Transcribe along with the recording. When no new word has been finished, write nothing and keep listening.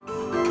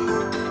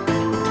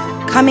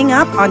Coming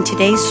up on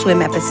today's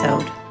Swim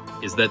episode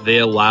is that they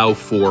allow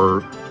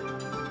for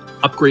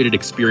upgraded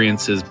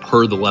experiences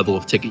per the level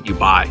of ticket you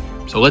buy.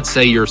 So let's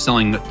say you're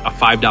selling a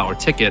 $5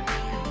 ticket,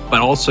 but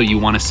also you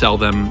want to sell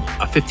them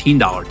a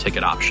 $15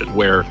 ticket option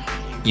where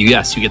you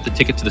get the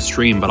ticket to the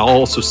stream, but I'll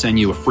also send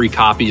you a free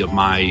copy of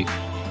my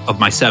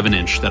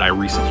 7-inch that I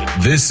recently.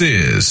 This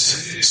is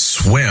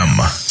Swim,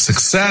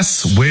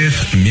 Success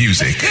with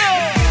Music.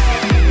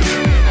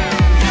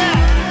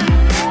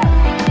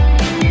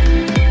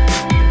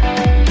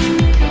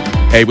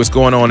 Hey, what's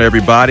going on,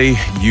 everybody?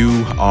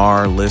 You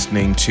are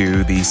listening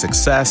to the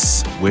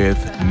Success with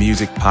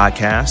Music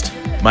podcast.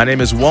 My name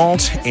is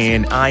Walt,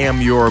 and I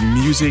am your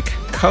music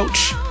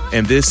coach.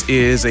 And this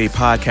is a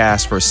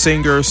podcast for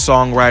singers,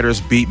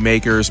 songwriters, beat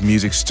makers,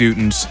 music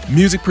students,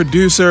 music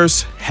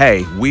producers.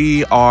 Hey,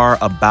 we are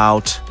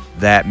about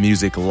that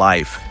music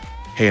life.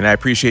 Hey, and I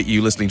appreciate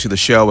you listening to the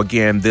show.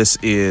 Again, this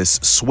is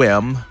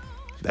Swim.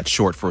 That's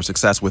short for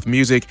Success with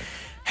Music.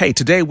 Hey,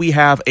 today we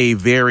have a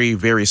very,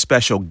 very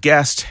special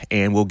guest,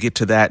 and we'll get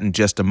to that in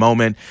just a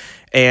moment.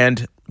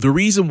 And the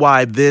reason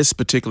why this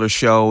particular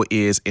show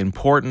is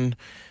important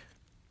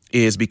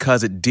is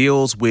because it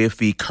deals with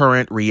the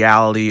current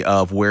reality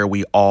of where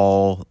we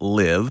all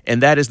live.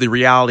 And that is the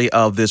reality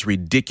of this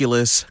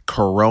ridiculous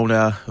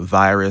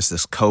coronavirus,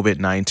 this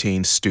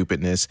COVID-19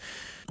 stupidness.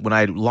 When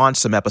I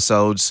launched some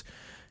episodes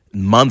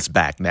months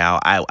back now,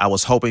 I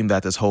was hoping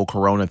that this whole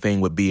corona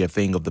thing would be a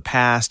thing of the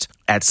past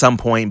at some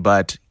point,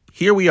 but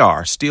here we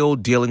are, still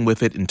dealing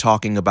with it and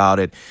talking about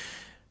it.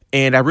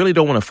 And I really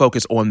don't want to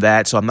focus on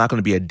that, so I'm not going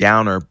to be a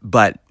downer.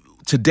 But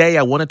today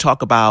I want to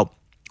talk about,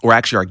 or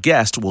actually our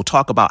guest will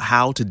talk about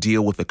how to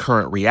deal with the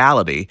current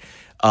reality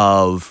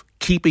of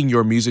keeping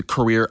your music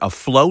career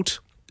afloat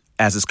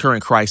as this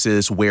current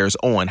crisis wears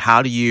on.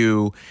 How do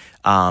you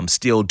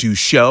still do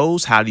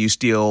shows? How do you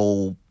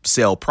still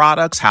sell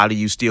products? How do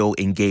you still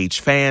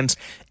engage fans?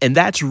 And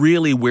that's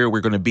really where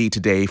we're going to be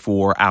today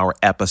for our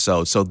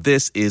episode. So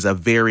this is a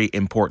very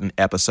important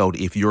episode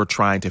if you're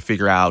trying to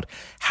figure out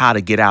how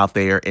to get out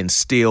there and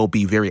still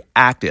be very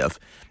active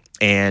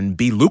and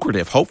be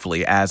lucrative,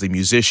 hopefully, as a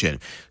musician.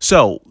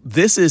 So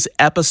this is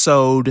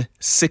episode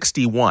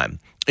 61.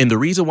 And the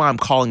reason why I'm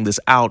calling this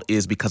out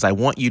is because I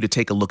want you to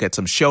take a look at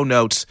some show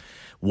notes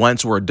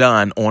once we're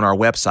done on our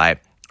website.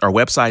 Our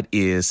website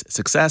is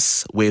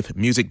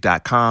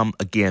successwithmusic.com.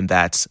 Again,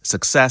 that's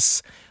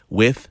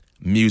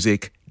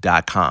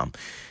successwithmusic.com.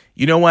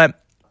 You know what?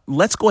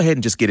 Let's go ahead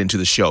and just get into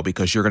the show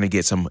because you're going to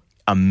get some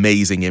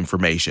amazing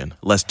information.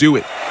 Let's do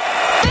it.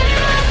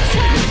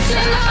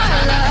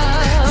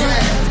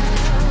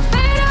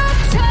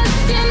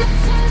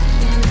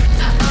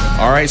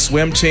 All right,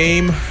 Swim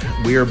team,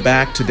 we are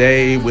back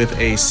today with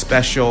a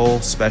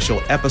special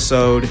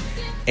episode.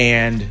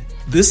 And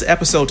this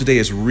episode today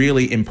is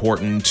really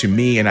important to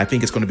me, and I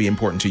think it's going to be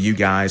important to you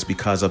guys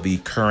because of the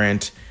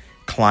current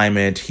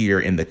climate here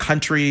in the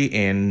country,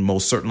 and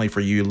most certainly for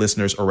you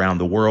listeners around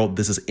the world.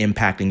 This is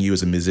impacting you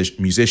as a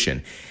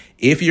musician.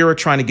 If you're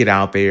trying to get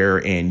out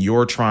there and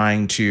you're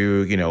trying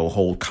to,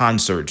 hold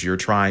concerts, you're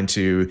trying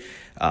to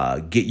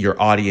get your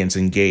audience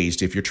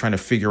engaged, if you're trying to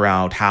figure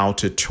out how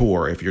to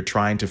tour, if you're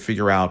trying to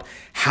figure out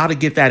how to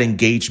get that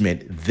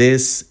engagement,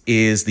 this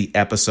is the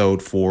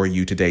episode for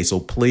you today. So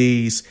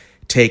please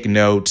take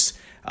notes.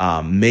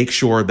 Make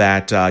sure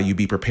that you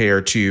be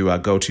prepared to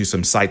go to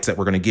some sites that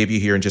we're going to give you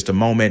here in just a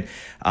moment,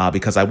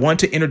 because I want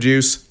to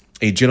introduce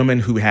a gentleman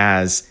who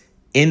has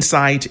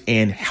insight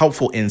and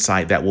helpful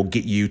insight that will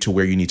get you to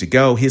where you need to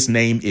go. His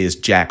name is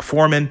Jack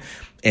Foreman,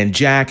 and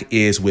Jack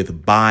is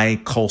with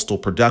Bi-Coastal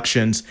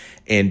Productions,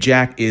 and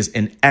Jack is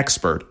an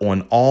expert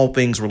on all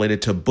things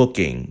related to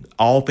booking,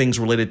 all things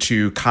related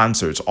to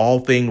concerts, all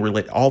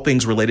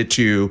things related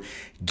to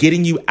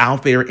getting you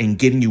out there and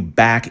getting you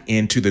back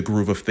into the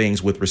groove of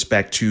things with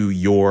respect to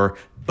your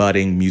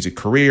budding music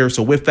career.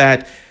 So with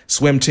that,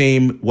 Swim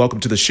team, welcome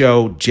to the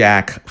show,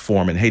 Jack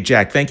Foreman. Hey,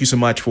 Jack, thank you so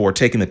much for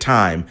taking the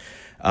time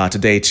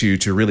today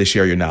to really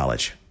share your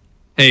knowledge.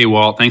 Hey,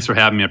 Walt, thanks for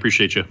having me. I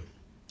appreciate you.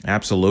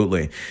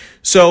 Absolutely.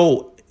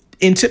 So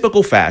in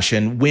typical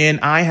fashion, when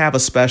I have a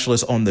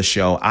specialist on the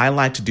show, I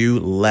like to do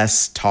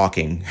less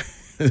talking.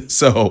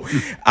 So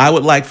I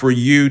would like for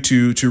you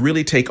to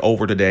really take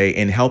over today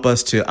and help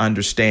us to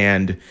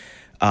understand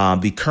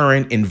the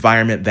current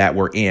environment that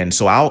we're in.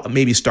 So I'll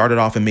maybe start it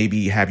off and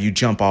maybe have you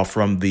jump off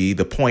from the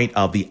point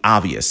of the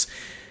obvious.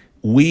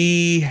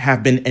 We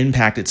have been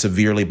impacted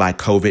severely by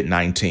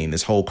COVID-19,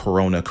 this whole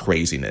corona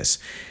craziness.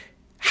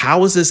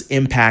 How is this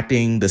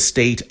impacting the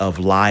state of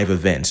live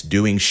events,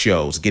 doing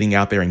shows, getting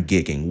out there and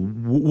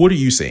gigging? What are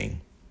you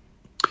seeing?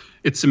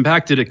 It's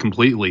impacted it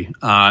completely.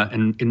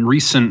 And in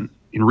recent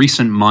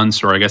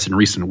months, or I guess in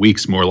recent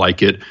weeks, more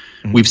like it,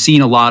 we've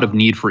seen a lot of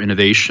need for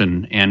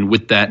innovation. And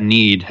with that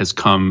need has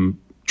come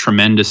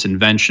tremendous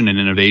invention and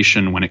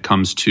innovation when it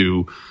comes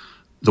to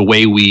the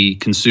way we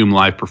consume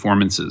live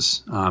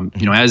performances.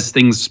 As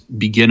things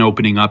begin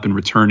opening up and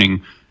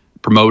returning,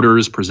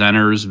 promoters,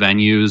 presenters,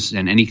 venues,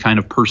 and any kind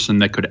of person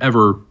that could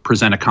ever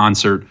present a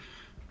concert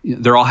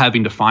they're all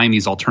having to find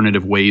these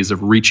alternative ways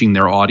of reaching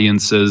their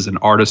audiences, and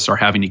artists are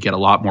having to get a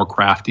lot more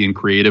crafty and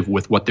creative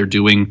with what they're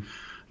doing,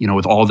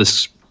 with all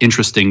this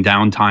interesting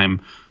downtime.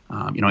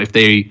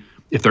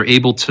 If they're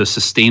able to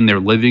sustain their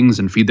livings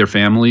and feed their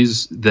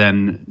families,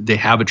 then they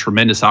have a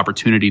tremendous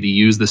opportunity to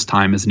use this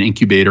time as an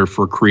incubator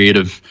for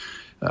creative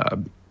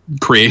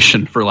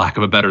creation, for lack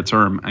of a better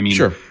term. I mean,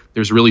 Sure.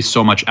 There's really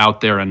so much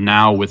out there, and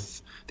now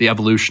with the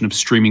evolution of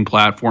streaming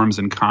platforms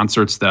and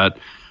concerts that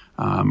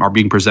are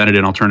being presented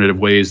in alternative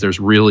ways, there's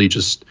really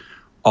just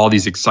all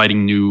these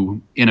exciting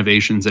new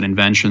innovations and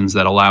inventions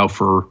that allow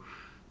for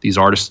these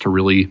artists to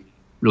really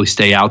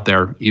stay out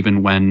there,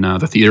 even when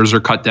the theaters are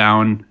cut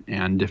down,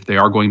 and if they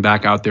are going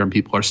back out there and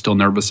people are still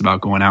nervous about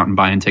going out and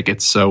buying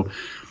tickets. So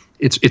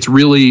it's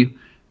really,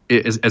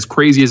 as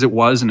crazy as it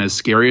was and as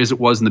scary as it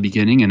was in the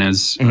beginning, and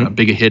as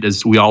big a hit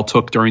as we all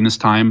took during this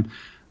time,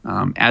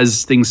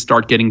 as things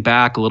start getting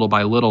back little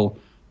by little,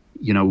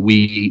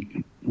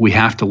 we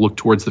have to look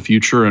towards the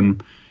future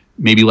and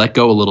maybe let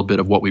go a little bit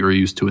of what we were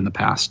used to in the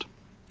past.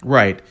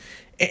 Right.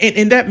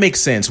 And that makes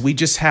sense. We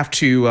just have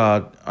to,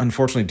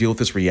 unfortunately, deal with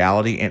this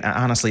reality. And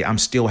honestly, I'm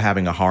still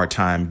having a hard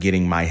time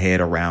getting my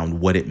head around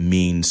what it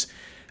means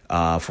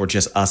for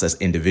just us as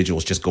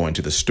individuals, just going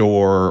to the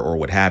store or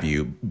what have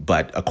you.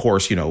 But of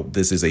course,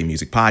 this is a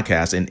music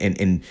podcast,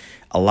 and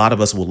a lot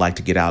of us would like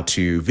to get out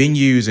to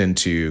venues and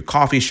to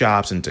coffee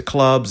shops and to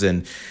clubs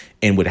and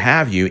what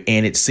have you.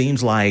 And it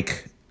seems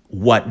like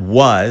what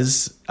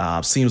was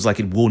seems like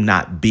it will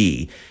not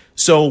be.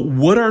 So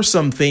what are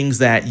some things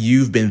that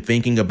you've been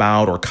thinking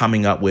about or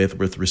coming up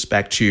with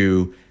respect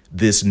to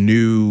this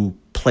new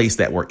place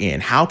that we're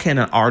in? How can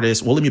an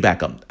artist, well, let me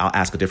back up. I'll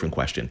ask a different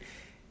question.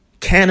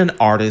 Can an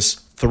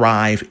artist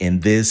thrive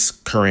in this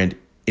current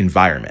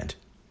environment?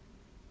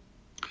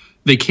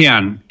 They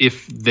can,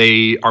 if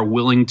they are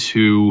willing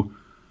to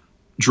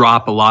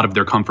drop a lot of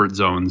their comfort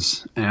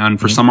zones. And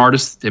for some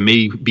artists, it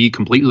may be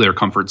completely their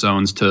comfort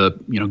zones to,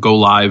 go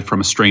live from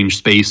a strange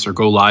space or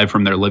go live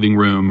from their living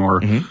room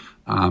or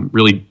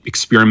really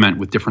experiment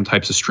with different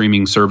types of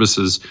streaming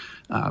services.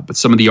 But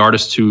some of the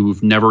artists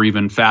who've never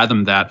even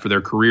fathomed that for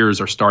their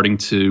careers are starting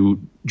to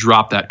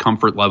drop that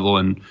comfort level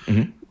and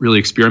really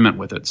experiment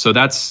with it. So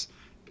that's,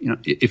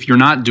 if you're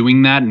not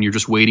doing that and you're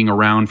just waiting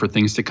around for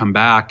things to come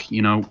back,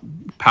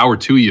 power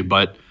to you.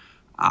 But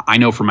I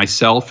know for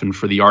myself and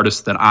for the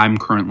artists that I'm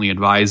currently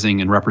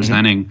advising and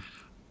representing,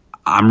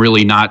 I'm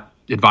really not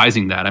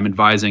advising that. I'm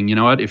advising,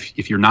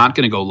 if you're not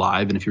going to go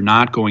live and if you're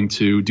not going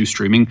to do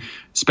streaming,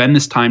 spend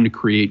this time to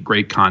create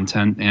great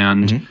content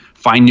and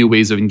find new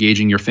ways of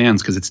engaging your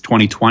fans, because it's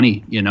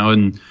 2020,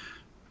 and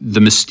the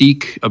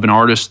mystique of an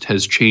artist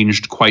has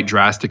changed quite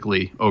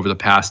drastically over the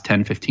past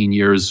 10, 15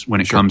 years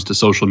when it comes to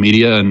social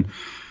media. And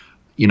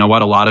you know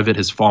what? A lot of it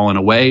has fallen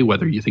away,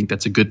 whether you think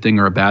that's a good thing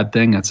or a bad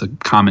thing. That's a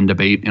common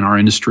debate in our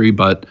industry.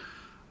 But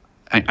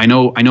I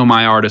know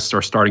my artists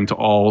are starting to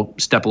all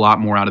step a lot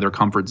more out of their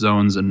comfort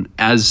zones. And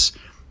as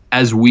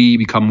we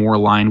become more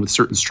aligned with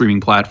certain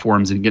streaming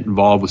platforms and get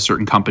involved with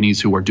certain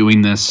companies who are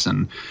doing this,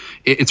 and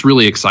it's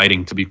really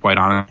exciting, to be quite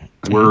honest.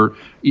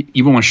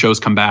 Even when shows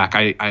come back,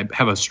 I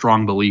have a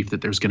strong belief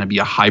that there's going to be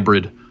a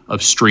hybrid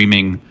of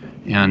streaming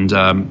and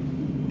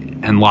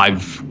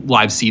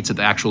live seats at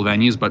the actual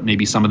venues, but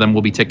maybe some of them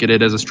will be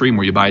ticketed as a stream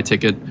where you buy a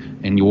ticket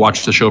and you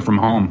watch the show from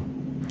home.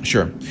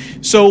 Sure.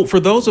 So for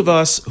those of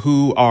us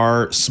who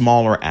are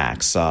smaller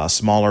acts,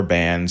 smaller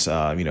bands,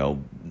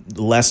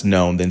 less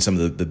known than some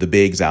of the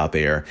bigs out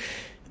there,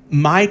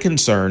 my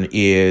concern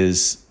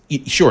is,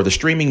 sure, the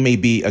streaming may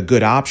be a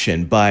good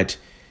option, but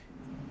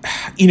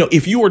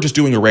if you were just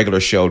doing a regular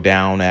show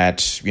down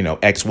at,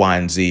 X, Y,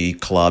 and Z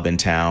club in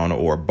town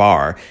or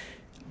bar,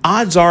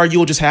 odds are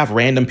you'll just have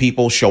random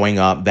people showing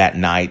up that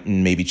night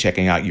and maybe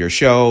checking out your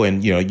show.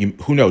 And,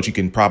 who knows, you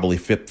can probably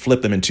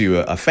flip them into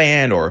a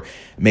fan or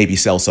maybe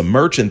sell some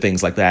merch and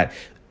things like that.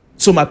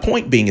 So my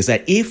point being is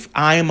that if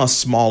I am a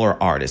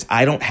smaller artist,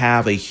 I don't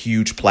have a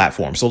huge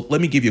platform. So let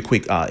me give you a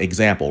quick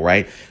example,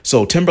 right?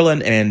 So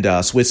Timbaland and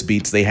Swizz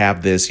Beatz, they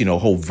have this,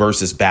 whole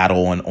versus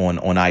battle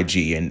on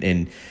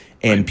IG,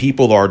 and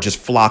people are just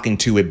flocking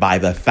to it by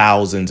the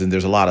thousands, and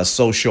there's a lot of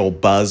social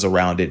buzz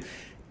around it.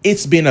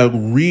 It's been a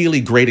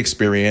really great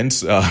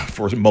experience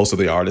for most of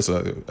the artists,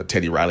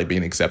 Teddy Riley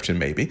being an exception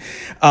maybe.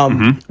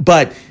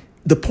 But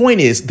the point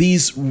is,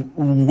 these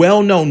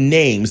well-known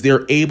names,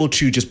 they're able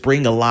to just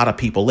bring a lot of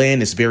people in.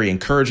 It's very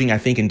encouraging, I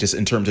think, in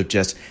terms of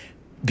just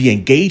the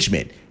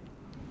engagement.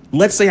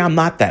 Let's say I'm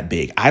not that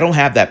big. I don't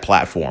have that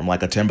platform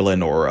like a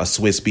Timbaland or a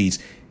Swizz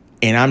Beatz,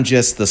 and I'm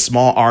just the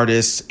small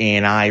artist,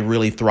 and I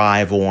really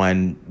thrive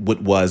on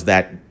what was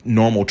that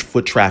normal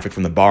foot traffic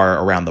from the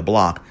bar around the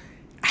block.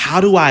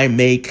 How do I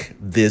make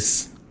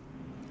this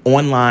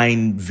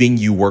online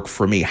venue work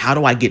for me? How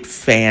do I get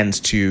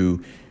fans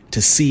to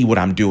see what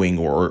I'm doing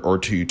or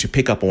to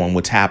pick up on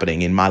what's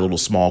happening in my little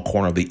small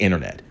corner of the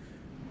internet?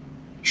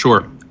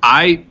 Sure.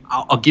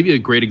 I'll give you a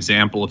great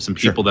example of some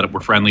people that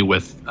we're friendly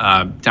with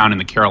down in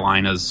the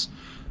Carolinas.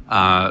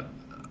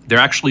 They're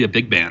actually a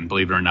big band,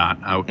 believe it or not.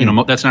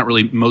 That's not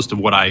really most of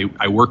what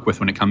I work with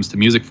when it comes to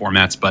music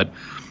formats, but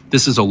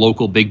this is a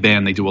local big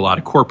band. They do a lot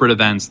of corporate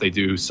events. They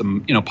do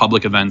some,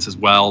 public events as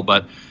well.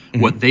 But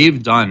what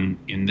they've done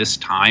in this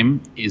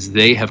time is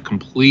they have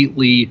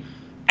completely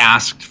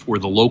asked for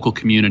the local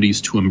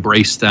communities to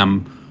embrace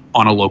them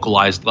on a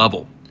localized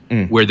level,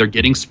 where they're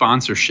getting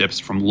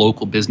sponsorships from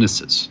local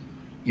businesses.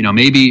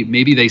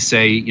 Maybe they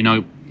say,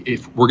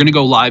 if we're going to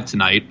go live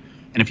tonight,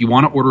 and if you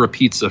want to order a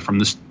pizza from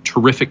this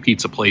terrific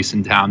pizza place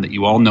in town that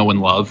you all know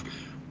and love,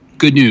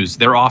 good news,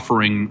 they're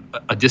offering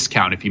a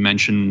discount if you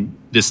mention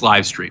this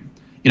live stream.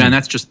 And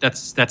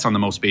that's on the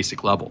most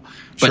basic level.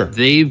 But Sure.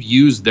 they've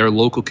used their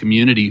local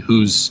community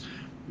who's,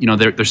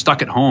 they're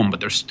stuck at home,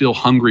 but they're still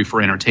hungry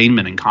for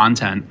entertainment and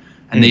content,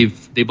 and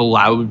they've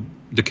allowed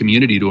the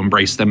community to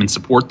embrace them and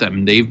support them.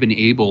 And they've been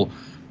able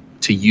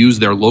to use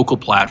their local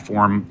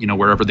platform,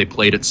 wherever they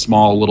played at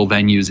small little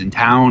venues in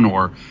town,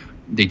 or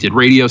they did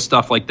radio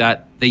stuff like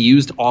that. They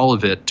used all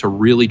of it to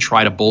really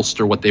try to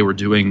bolster what they were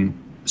doing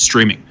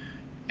streaming.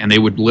 And they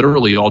would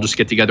literally all just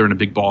get together in a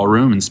big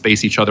ballroom and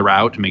space each other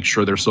out to make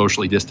sure they're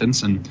socially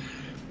distanced. And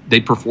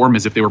they'd perform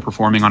as if they were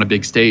performing on a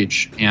big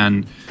stage.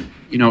 And,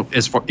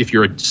 if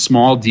you're a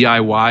small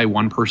DIY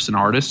one-person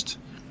artist,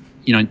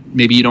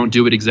 maybe you don't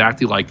do it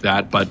exactly like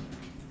that, but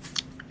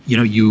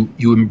you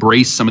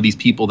embrace some of these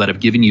people that have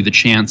given you the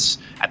chance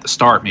at the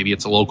start. Maybe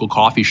it's a local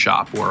coffee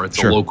shop, or it's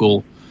Sure. a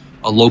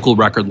local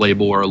record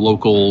label, or a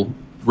local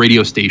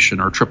radio station,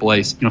 or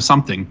AAA,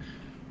 something.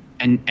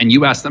 And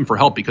you ask them for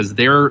help because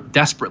they're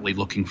desperately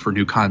looking for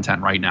new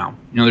content right now.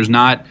 There's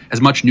not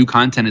as much new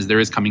content as there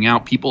is coming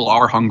out. People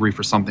are hungry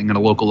for something at a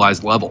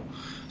localized level.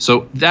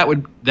 So that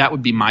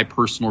would be my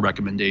personal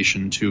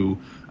recommendation to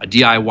a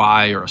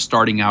DIY or a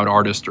starting out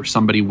artist, or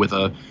somebody with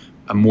a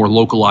more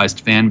localized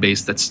fan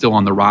base that's still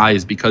on the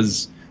rise.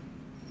 Because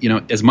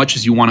as much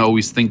as you want to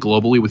always think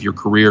globally with your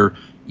career,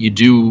 you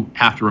do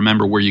have to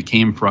remember where you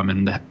came from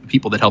and the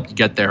people that helped you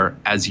get there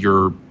as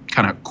your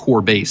kind of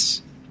core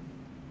base.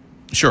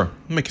 Sure,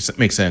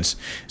 makes sense.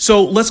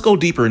 So let's go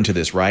deeper into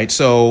this, right?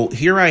 So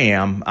here I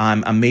am.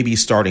 I'm maybe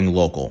starting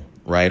local,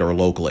 right, or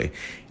locally.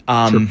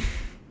 Sure.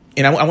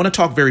 And I want to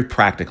talk very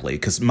practically,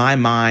 because my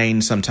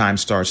mind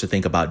sometimes starts to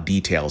think about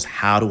details.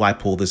 How do I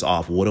pull this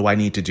off? What do I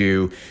need to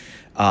do?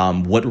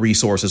 What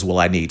resources will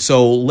I need?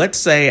 So let's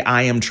say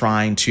I am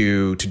trying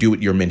to do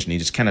what you're mentioning,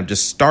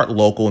 just start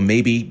local and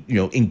maybe,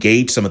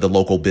 engage some of the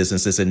local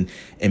businesses and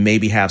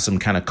maybe have some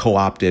kind of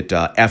co-opted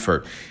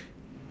effort.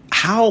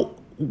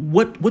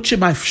 What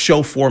should my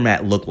show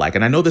format look like?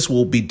 And I know this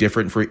will be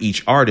different for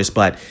each artist,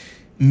 but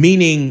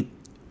meaning,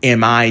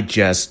 am I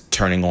just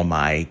turning on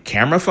my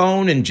camera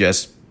phone and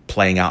just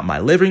playing out in my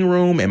living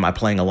room? Am I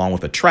playing along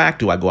with a track?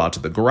 Do I go out to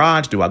the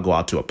garage? Do I go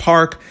out to a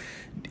park?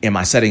 Am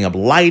I setting up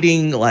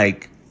lighting?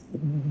 Like,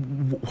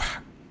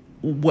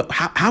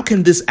 how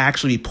can this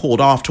actually be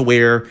pulled off to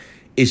where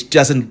it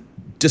doesn't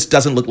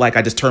look like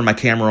I just turned my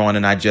camera on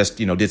and I just,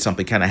 did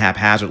something kind of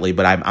haphazardly,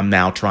 but I'm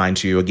now trying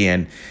to,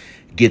 again,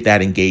 get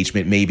that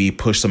engagement, maybe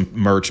push some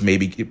merch,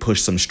 maybe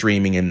push some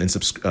streaming and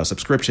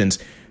subscriptions.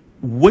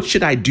 What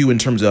should I do in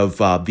terms of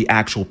the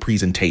actual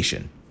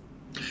presentation?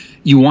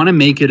 You want to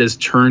make it as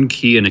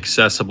turnkey and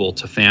accessible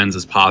to fans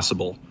as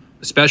possible,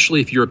 especially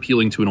if you're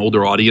appealing to an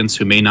older audience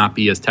who may not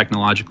be as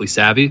technologically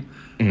savvy,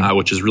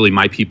 which is really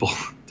my people,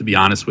 to be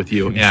honest with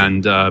you.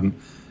 And,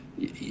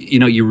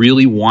 you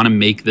really want to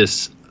make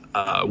this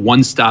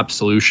one-stop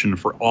solution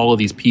for all of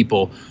these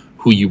people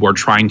who you are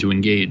trying to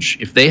engage.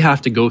 If they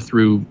have to go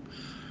through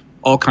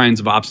all kinds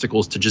of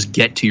obstacles to just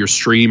get to your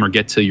stream or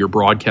get to your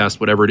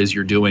broadcast, whatever it is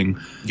you're doing,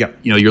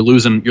 you're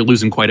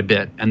losing quite a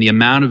bit. And the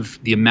amount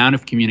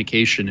of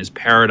communication is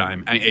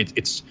paramount,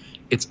 is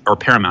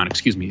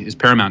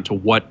paramount to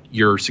what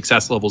your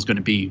success level is going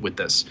to be with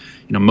this.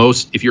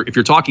 If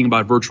you're talking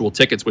about virtual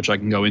tickets, which I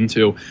can go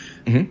into,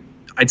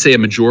 I'd say a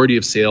majority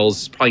of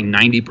sales, probably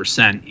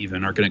 90%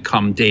 even, are going to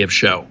come day of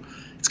show.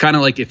 It's kind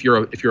of like if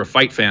you're a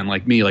fight fan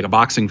like me, like a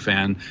boxing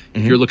fan,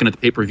 if you're looking at the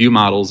pay-per-view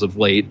models of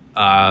late,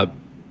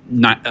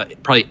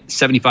 probably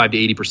 75 to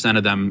 80%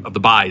 of them, of the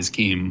buys,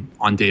 came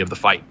on day of the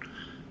fight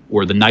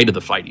or the night of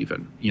the fight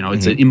even.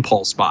 It's an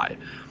impulse buy.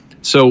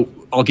 So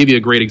I'll give you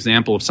a great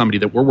example of somebody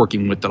that we're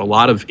working with that a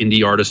lot of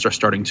indie artists are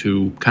starting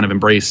to kind of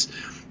embrace.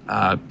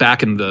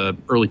 Back in the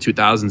early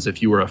 2000s,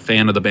 if you were a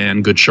fan of the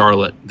band Good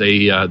Charlotte,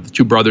 the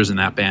two brothers in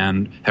that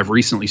band have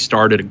recently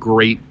started a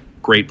great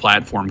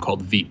platform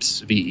called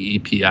Veeps,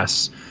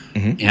 VEEPS.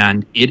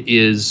 And it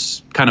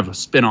is kind of a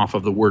spin-off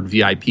of the word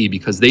VIP,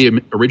 because they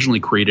originally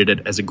created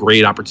it as a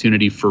great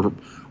opportunity for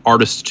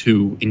artists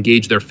to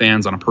engage their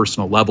fans on a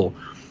personal level.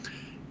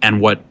 And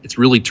what it's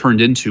really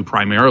turned into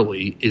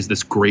primarily is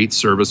this great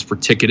service for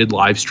ticketed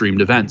live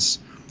streamed events.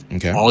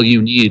 Okay. All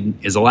you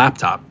need is a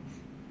laptop.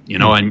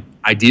 And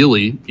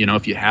ideally,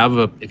 if you have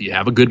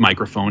a good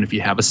microphone, if you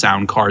have a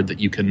sound card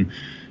that you can,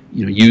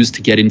 use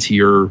to get into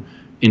your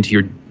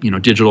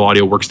digital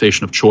audio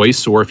workstation of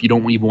choice, or if you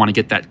don't even want to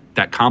get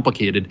that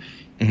complicated,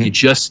 you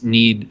just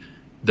need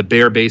the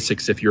bare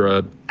basics if you're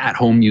a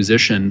at-home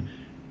musician,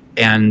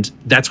 and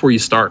that's where you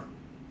start.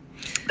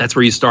 That's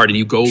where you start, and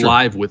you go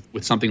live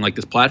with something like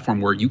this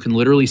platform where you can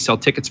literally sell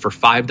tickets for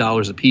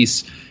 $5 a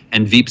piece,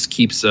 and Veeps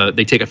keeps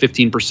they take a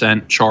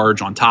 15%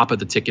 charge on top of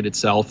the ticket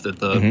itself that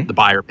the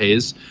buyer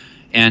pays,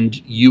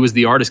 and you as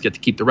the artist get to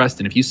keep the rest.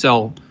 And if you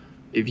sell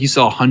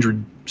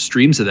 100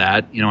 streams of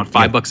that, at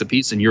 $5 a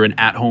piece, and you're an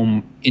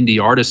at-home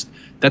indie artist,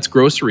 that's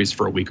groceries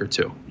for a week or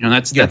two.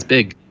 That's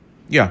big.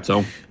 Yeah.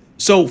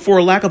 So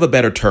for lack of a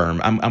better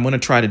term, I'm going to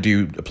try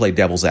to play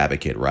devil's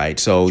advocate, right?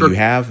 So you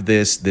have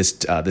this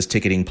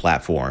ticketing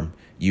platform.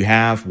 You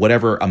have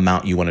whatever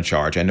amount you want to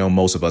charge. I know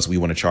most of us, we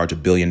want to charge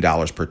 $1 billion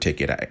per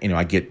ticket.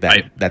 I get that.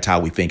 Right. That's how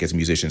we think as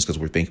musicians, because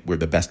we think we're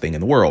the best thing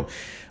in the world.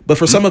 But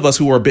for some of us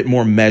who are a bit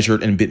more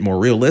measured and a bit more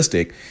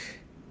realistic,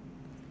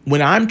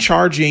 when I'm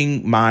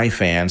charging my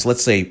fans,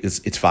 let's say it's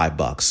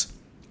 $5.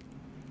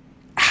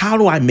 How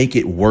do I make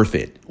it worth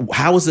it?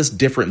 How is this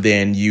different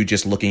than you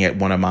just looking at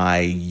one of my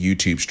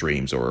YouTube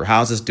streams? Or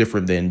how is this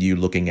different than you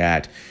looking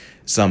at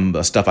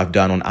some stuff I've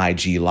done on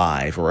IG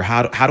Live? Or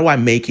how do I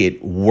make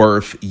it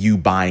worth you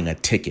buying a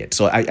ticket?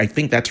 So I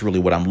think that's really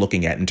what I'm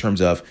looking at in terms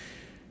of,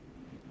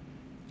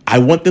 I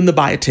want them to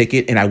buy a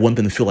ticket and I want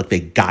them to feel like they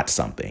got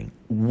something.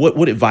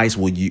 What advice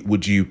would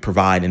you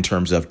provide in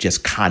terms of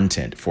just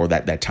content for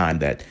that time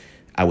that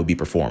I would be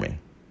performing?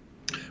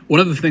 One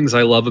of the things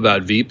I love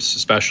about Veeps,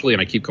 especially,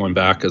 and I keep going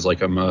back as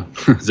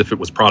as if it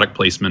was product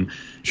placement,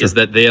 is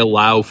that they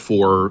allow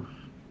for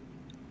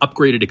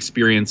upgraded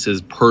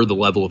experiences per the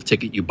level of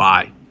ticket you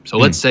buy. So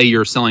let's say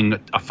you're selling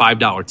a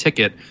 $5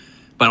 ticket,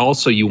 but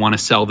also you want to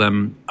sell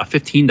them a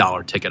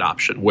 $15 ticket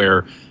option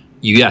where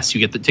you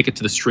get the ticket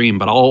to the stream,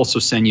 but I'll also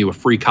send you a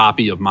free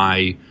copy of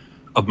my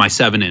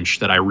 7-inch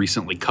that I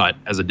recently cut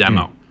as a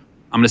demo.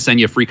 I'm going to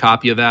send you a free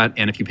copy of that,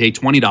 and if you pay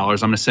 $20, I'm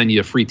going to send you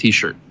a free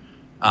T-shirt.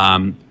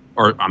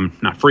 Or I'm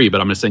not free,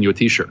 but I'm going to send you a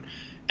T-shirt.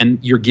 And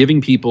you're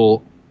giving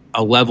people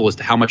a level as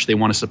to how much they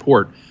want to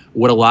support.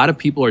 What a lot of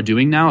people are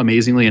doing now,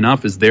 amazingly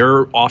enough, is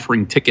they're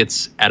offering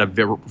tickets at a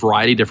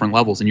variety of different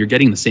levels, and you're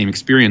getting the same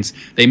experience.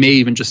 They may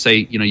even just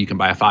say, you can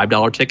buy a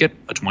 $5 ticket,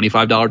 a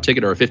 $25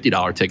 ticket, or a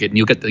 $50 ticket, and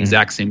you'll get the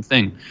exact same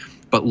thing.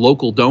 But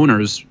local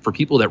donors, for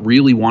people that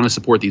really want to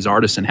support these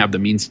artists and have the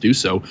means to do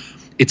so,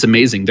 it's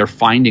amazing. They're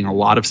finding a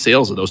lot of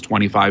sales of those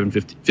 $25 and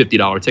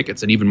 $50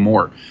 tickets, and even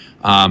more.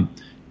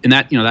 And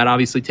that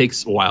obviously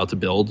takes a while to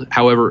build.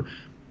 However,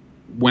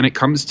 when it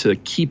comes to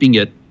keeping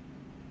it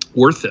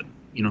worth it,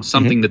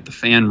 something that the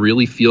fan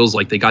really feels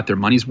like they got their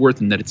money's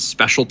worth and that it's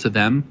special to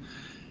them,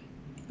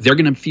 they're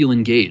going to feel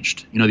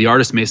engaged. The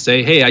artist may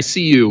say, "Hey, I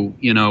see you,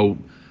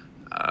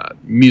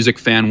 Music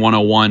Fan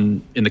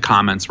 101 in the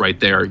comments right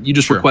there. You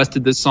just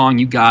requested this song,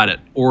 you got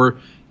it." Or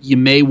you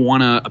may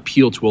want to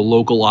appeal to a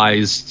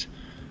localized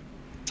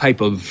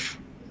type of,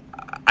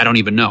 I don't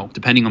even know,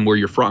 depending on where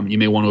you're from. You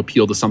may want to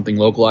appeal to something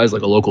localized,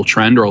 like a local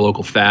trend or a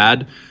local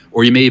fad,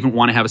 or you may even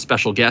want to have a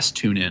special guest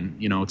tune in.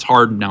 It's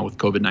hard now with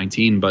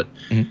COVID-19, but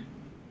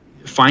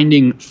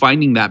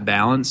finding that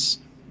balance,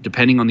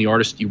 depending on the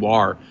artist you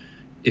are,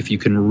 if you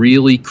can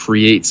really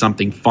create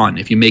something fun,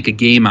 if you make a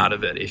game out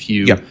of it, if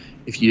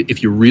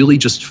you really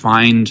just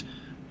find,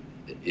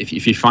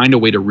 if you find a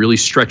way to really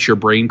stretch your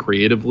brain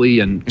creatively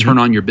and turn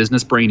on your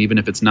business brain, even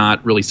if it's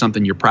not really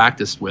something you're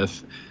practiced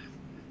with,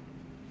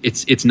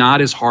 it's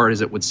not as hard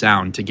as it would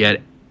sound to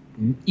get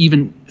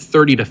even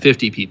 30 to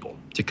 50 people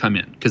to come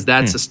in, because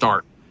that's a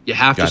start. You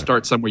have to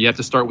start somewhere. You have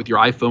to start with your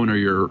iPhone or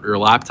your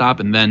laptop,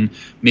 and then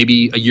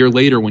maybe a year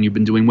later, when you've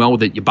been doing well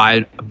with it, you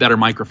buy a better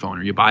microphone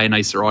or you buy a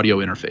nicer audio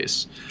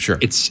interface. Sure,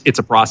 it's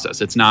a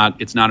process. It's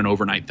not an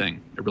overnight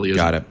thing. It really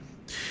isn't. Got it.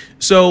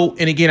 So,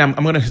 and again,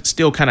 I'm going to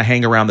still kind of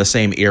hang around the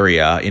same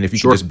area, and if you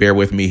can just bear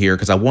with me here,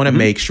 because I want to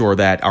make sure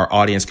that our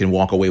audience can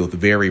walk away with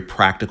very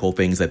practical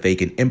things that they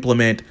can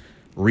implement,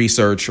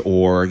 research,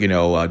 or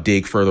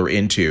dig further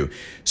into.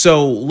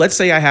 So let's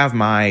say I have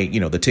my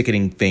the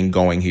ticketing thing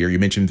going here. You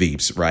mentioned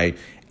Veeps, right?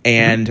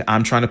 And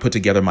I'm trying to put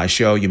together my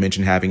show. You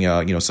mentioned having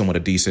a somewhat a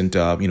decent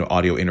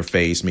audio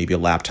interface, maybe a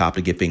laptop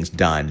to get things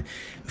done.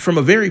 From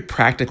a very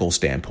practical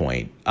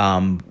standpoint,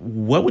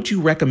 what would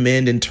you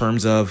recommend in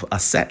terms of a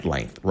set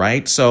length,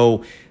 right?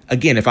 So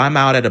again, if I'm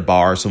out at a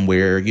bar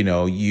somewhere,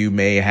 you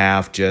may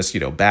have just,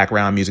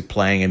 background music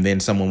playing, and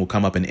then someone will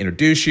come up and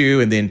introduce you,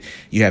 and then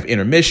you have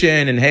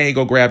intermission, and hey,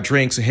 go grab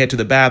drinks and head to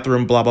the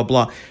bathroom, blah, blah,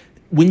 blah.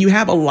 When you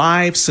have a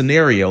live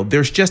scenario,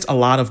 there's just a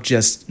lot of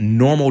just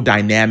normal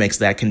dynamics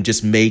that can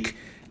just make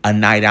a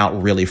night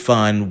out really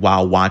fun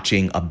while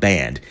watching a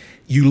band.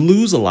 You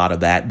lose a lot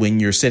of that when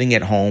you're sitting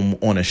at home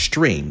on a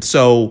stream.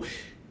 So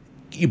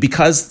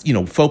because,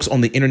 folks on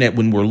the internet,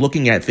 when we're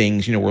looking at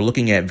things, we're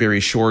looking at very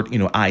short,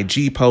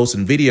 IG posts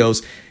and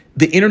videos.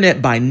 The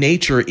internet by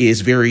nature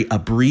is very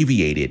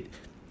abbreviated.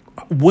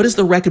 What is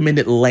the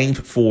recommended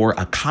length for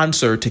a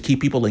concert to keep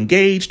people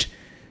engaged,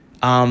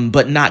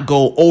 but not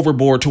go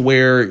overboard to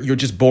where you're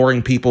just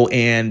boring people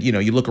and,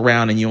 you look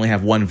around and you only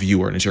have one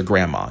viewer and it's your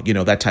grandma,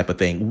 that type of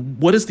thing?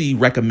 What is the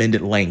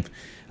recommended length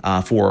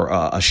for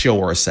a show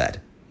or a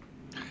set?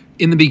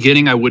 In the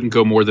beginning, I wouldn't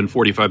go more than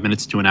 45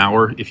 minutes to an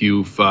hour if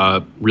you're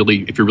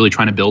really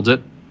trying to build it.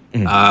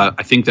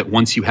 I think that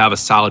once you have a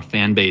solid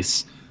fan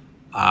base,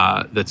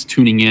 that's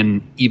tuning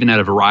in even at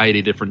a variety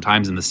of different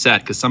times in the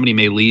set, because somebody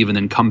may leave and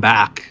then come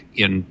back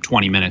in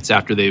 20 minutes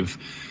after they've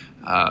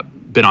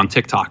been on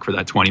TikTok for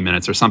that 20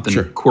 minutes or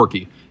something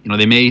quirky.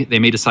 They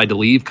may decide to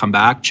leave, come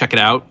back, check it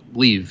out,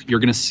 leave. You're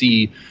going to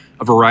see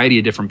a variety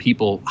of different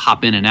people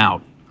hop in and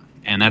out.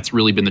 And that's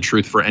really been the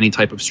truth for any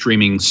type of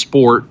streaming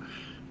sport,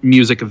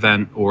 music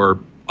event, or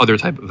other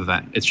type of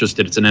event. It's just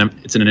that it's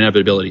an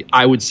inevitability.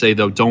 I would say,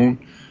 though, don't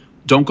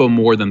go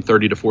more than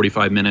 30 to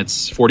 45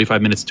 minutes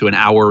to an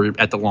hour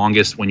at the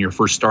longest when you're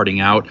first starting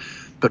out.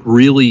 But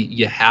really,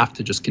 you have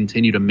to just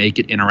continue to make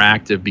it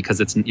interactive,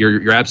 because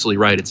you're absolutely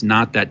right. It's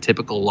not that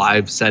typical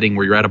live setting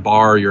where you're at a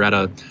bar, you're at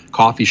a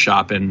coffee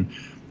shop, and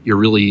you're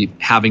really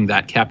having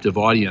that captive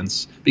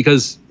audience.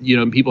 Because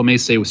people may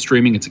say with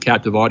streaming it's a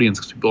captive audience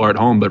because people are at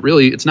home, but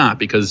really it's not,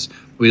 because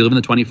we live in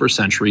the 21st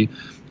century.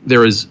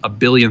 There is a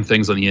billion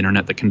things on the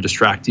internet that can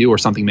distract you, or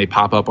something may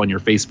pop up on your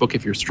Facebook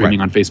if you're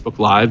streaming on Facebook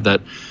Live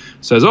that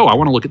says, oh, I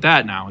want to look at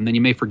that now. And then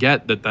you may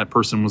forget that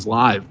person was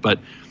live. But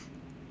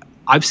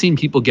I've seen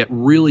people get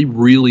really,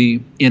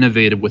 really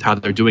innovative with how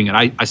they're doing it.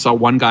 I saw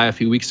one guy a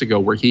few weeks ago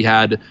where he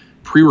had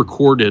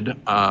pre-recorded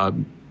a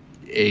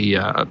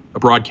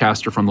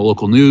broadcaster from the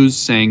local news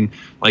saying,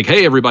 like,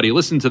 hey, everybody,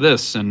 listen to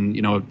this. And,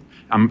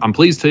 I'm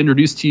pleased to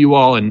introduce to you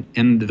all.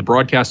 And the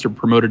broadcaster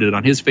promoted it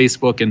on his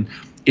Facebook. And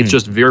it's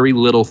just very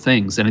little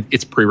things. And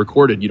it's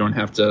pre-recorded. You don't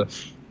have to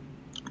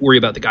worry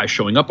about the guy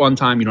showing up on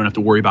time. You don't have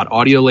to worry about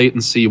audio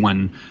latency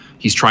when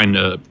he's trying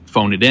to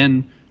phone it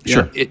in.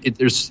 Sure.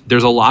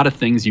 There's a lot of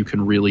things you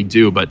can really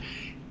do, but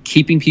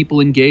keeping people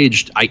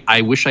engaged,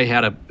 I wish I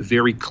had a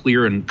very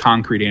clear and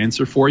concrete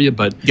answer for you,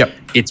 but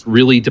it's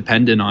really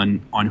dependent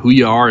on who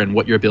you are and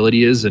what your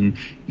ability is. And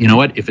you know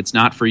what, if it's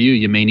not for you,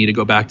 you may need to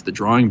go back to the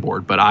drawing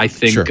board. But I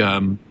think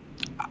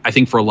I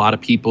think for a lot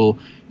of people,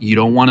 you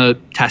don't want to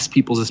test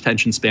people's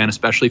attention span,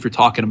 especially if you're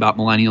talking about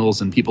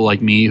millennials and people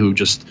like me who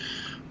just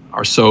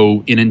are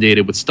so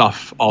inundated with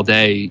stuff all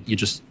day.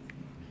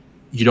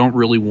 You don't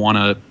really want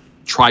to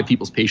try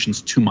people's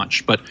patience too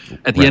much. But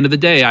at the end of the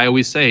day, I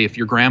always say, if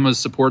your grandma's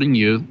supporting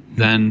you,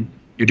 then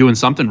you're doing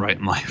something right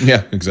in life.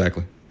 Yeah,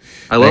 exactly.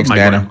 I love my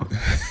grandma.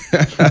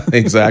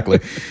 Exactly.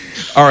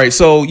 All right.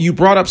 So you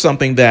brought up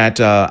something that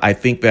I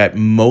think that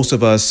most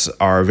of us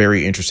are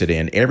very interested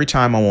in. Every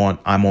time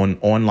I'm on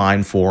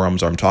online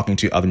forums, or I'm talking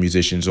to other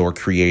musicians or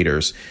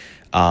creators,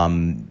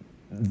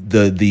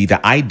 the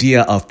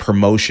idea of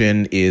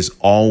promotion is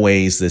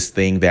always this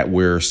thing that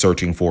we're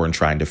searching for and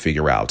trying to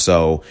figure out.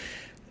 So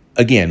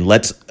again,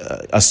 let's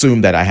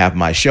assume that I have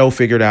my show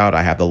figured out.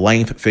 I have the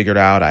length figured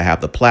out. I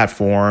have the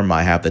platform.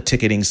 I have the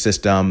ticketing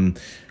system,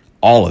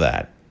 all of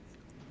that.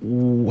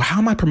 How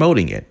am I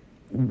promoting it?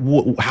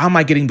 How am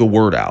I getting the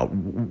word out?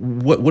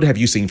 What have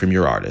you seen from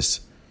your artists?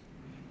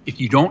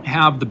 If you don't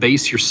have the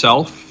base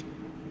yourself,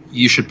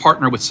 you should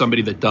partner with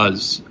somebody that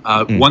does.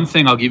 One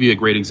thing I'll give you a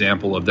great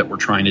example of that we're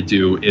trying to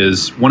do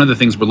is, one of the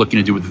things we're looking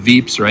to do with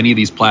Veeps or any of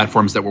these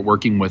platforms that we're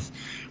working with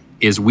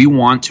is we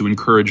want to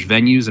encourage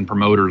venues and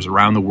promoters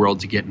around the world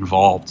to get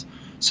involved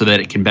so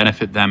that it can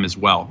benefit them as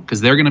well. Because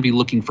they're going to be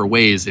looking for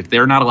ways, if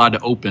they're not allowed to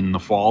open in the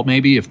fall,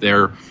 maybe, if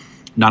they're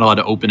not allowed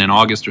to open in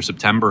August or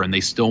September, and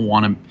they still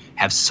want to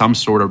have some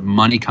sort of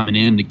money coming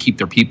in to keep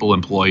their people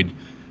employed,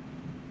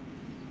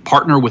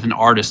 partner with an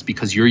artist,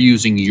 because they're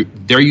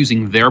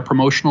using their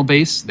promotional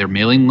base, their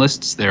mailing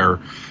lists, their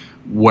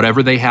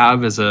whatever they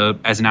have as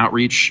an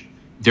outreach.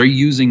 They're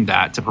using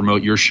that to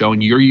promote your show,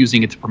 and you're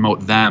using it to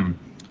promote them.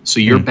 So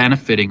you're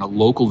benefiting a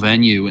local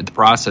venue in the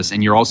process,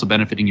 and you're also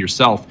benefiting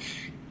yourself.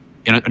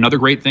 And another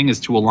great thing is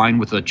to align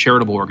with a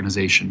charitable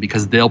organization,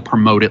 because they'll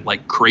promote it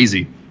like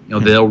crazy.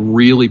 They'll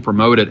really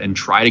promote it and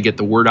try to get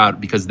the word out,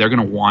 because they're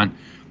going to want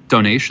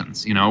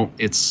donations.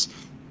 It's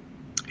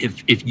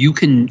if you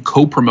can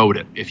co-promote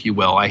it, if you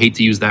will. I hate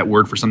to use that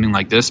word for something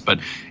like this, but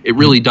it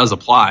really does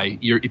apply.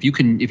 If you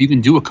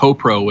can do a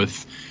co-pro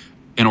with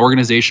an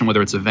organization,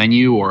 whether it's a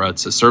venue or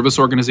it's a service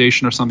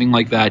organization or something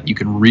like that, you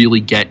can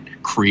really get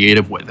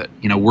creative with it.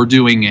 We're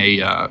doing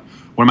one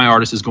of my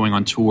artists is going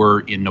on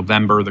tour in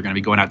November. They're going to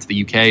be going out to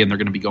the UK, and they're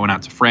going to be going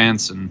out to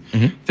France and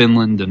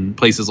Finland and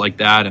places like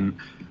that. And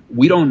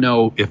we don't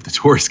know if the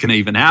tour is going to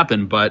even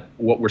happen, but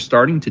what we're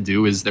starting to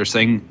do is they're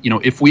saying,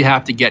 if we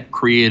have to get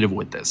creative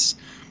with this,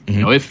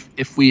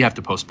 if we have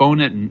to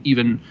postpone it and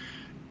even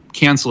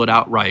cancel it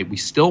outright, we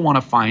still want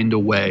to find a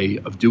way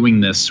of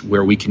doing this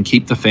where we can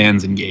keep the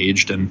fans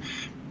engaged. And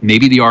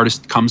maybe the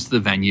artist comes to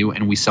the venue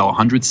and we sell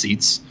 100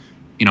 seats,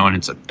 and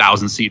it's a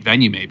 1,000-seat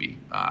venue maybe,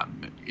 a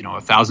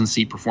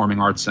 1,000-seat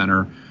performing arts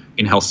center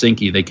in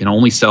Helsinki. They can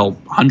only sell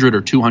 100 or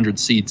 200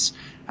 seats.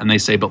 And they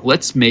say, but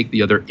let's make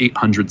the other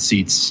 800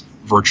 seats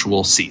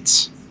virtual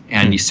seats.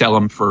 And you sell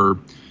them for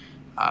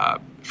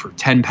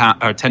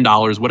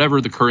 $10, whatever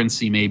the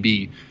currency may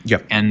be.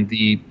 Yep. And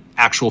the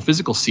actual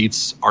physical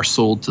seats are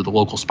sold to the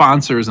local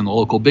sponsors and the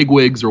local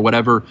bigwigs or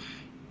whatever.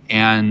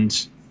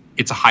 And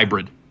it's a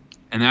hybrid.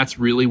 And that's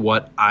really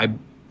what I'm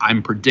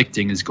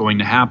predicting is going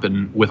to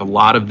happen with a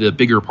lot of the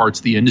bigger parts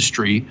of the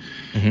industry.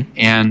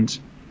 And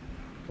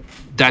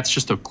that's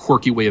just a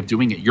quirky way of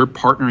doing it. You're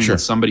partnering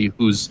with somebody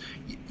who's,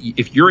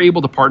 if you're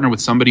able to partner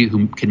with somebody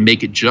who can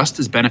make it just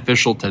as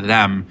beneficial to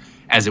them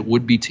as it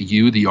would be to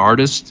you, the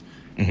artist,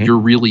 you're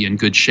really in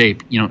good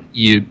shape.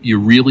 You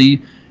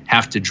really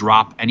have to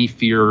drop any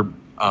fear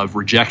of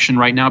rejection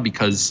right now,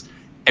 because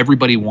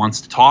everybody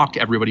wants to talk,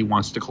 everybody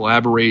wants to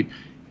collaborate.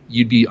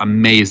 You'd be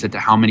amazed at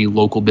how many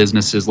local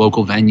businesses,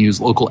 local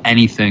venues, local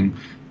anything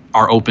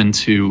are open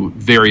to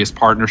various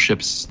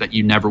partnerships that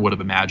you never would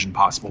have imagined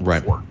possible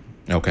before.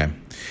 Okay.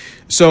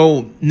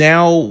 So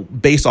now,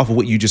 based off of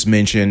what you just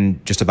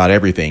mentioned, just about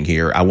everything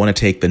here, I want to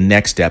take the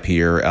next step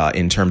here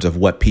in terms of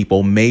what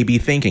people may be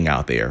thinking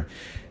out there.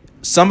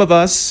 Some of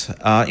us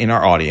in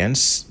our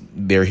audience,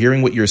 they're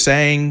hearing what you're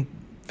saying,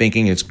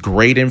 thinking it's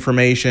great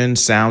information,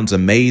 sounds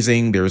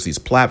amazing. There's these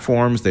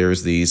platforms,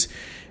 there's these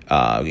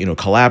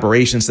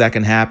collaborations that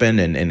can happen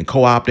and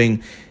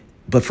co-opting.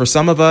 But for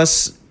some of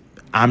us,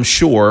 I'm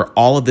sure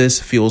all of this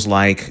feels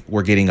like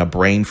we're getting a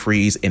brain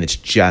freeze and it's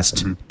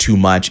just too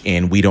much,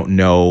 and we don't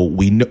know.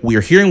 We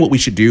are hearing what we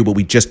should do, but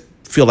we just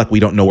feel like we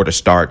don't know where to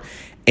start,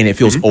 and it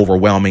feels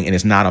overwhelming, and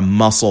it's not a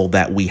muscle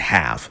that we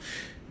have.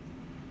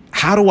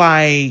 How do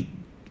I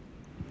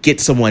get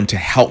someone to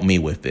help me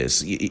with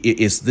this?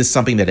 Is this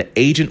something that an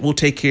agent will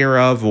take care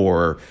of?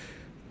 Or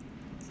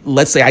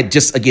let's say I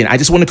just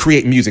want to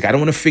create music. I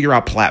don't want to figure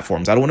out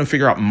platforms. I don't want to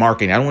figure out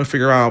marketing. I don't want to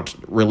figure out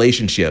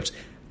relationships.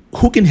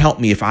 Who can help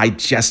me if I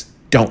just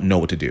don't know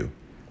what to do?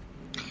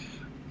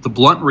 The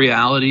blunt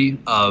reality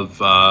of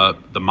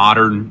the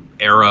modern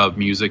era of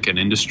music and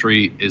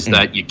industry is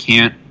that you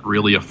can't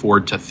really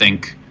afford to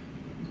think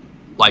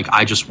like,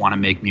 I just want to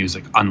make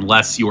music,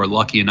 unless you are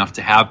lucky enough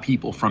to have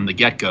people from the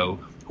get-go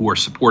who are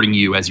supporting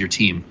you as your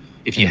team.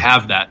 If you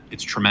have that,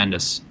 it's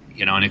tremendous,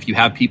 and if you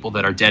have people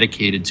that are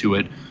dedicated to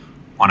it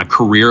on a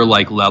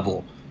career-like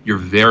level, you're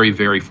very,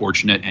 very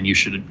fortunate, and you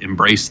should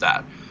embrace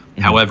that.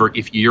 However,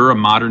 if you're a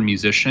modern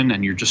musician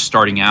and you're just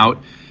starting out,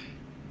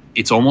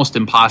 it's almost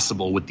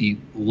impossible with the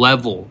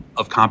level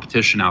of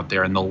competition out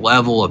there and the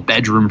level of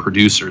bedroom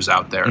producers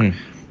out there.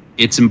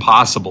 It's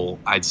impossible,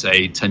 I'd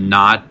say, to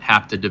not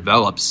have to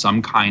develop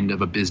some kind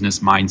of a business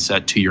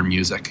mindset to your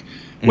music.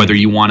 Whether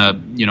you want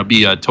to,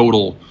 be a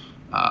total,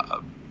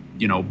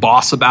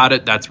 boss about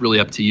it, that's really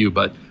up to you.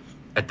 But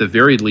at the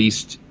very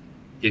least,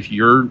 if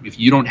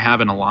you don't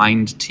have an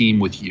aligned team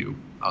with you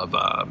of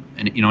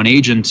an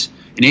agent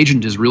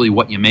is really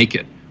what you make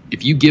it.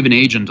 If you give an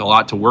agent a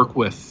lot to work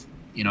with,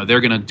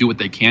 they're going to do what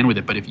they can with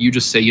it. But if you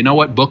just say, you know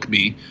what, book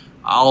me,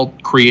 I'll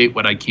create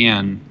what I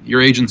can,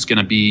 your agent's going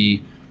to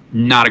be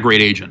not a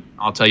great agent.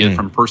 I'll tell you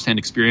from firsthand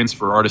experience,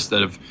 for artists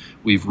that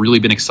we've really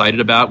been excited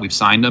about, we've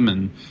signed them,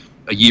 and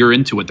a year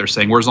into it, they're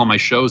saying, where's all my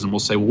shows? And we'll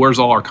say, well, where's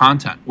all our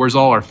content? Where's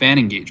all our fan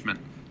engagement?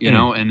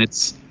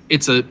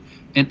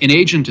 And an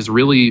agent is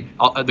really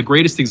the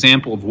greatest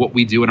example of what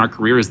we do in our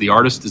career. Is the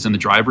artist is in the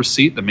driver's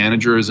seat, the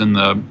manager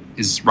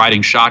is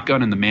riding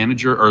shotgun, and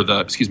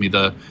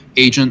the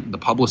agent, the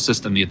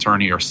publicist, and the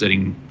attorney are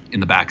sitting in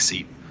the back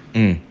seat.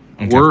 Okay.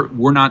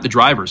 We're not the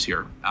drivers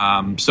here.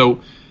 I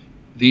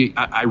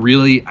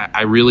really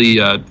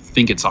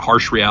think it's a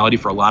harsh reality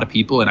for a lot of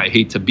people, and I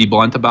hate to be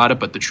blunt about it,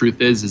 but the truth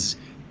is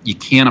you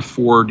can't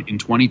afford in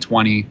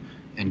 2020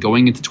 and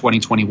going into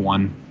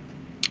 2021,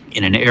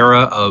 in an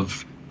era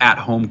of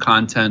at-home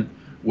content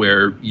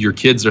where your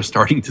kids are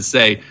starting to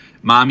say,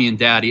 Mommy and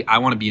Daddy, I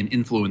want to be an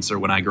influencer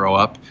when I grow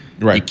up.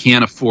 Right. You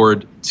can't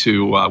afford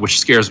to, which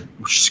scares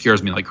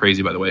me like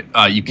crazy, by the way.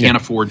 You can't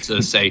afford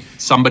to say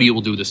somebody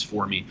will do this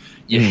for me.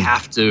 You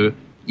have to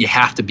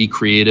be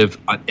creative,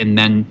 and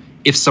then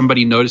if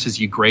somebody notices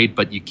you, great,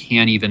 but you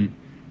can't even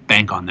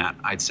bank on that,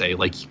 I'd say,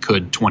 like you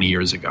could 20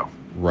 years ago.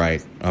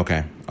 Right.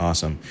 Okay.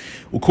 Awesome.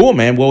 Well, cool,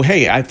 man. Well,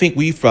 hey, I think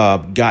we've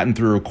gotten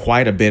through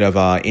quite a bit of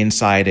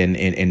insight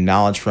and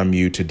knowledge from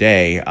you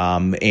today.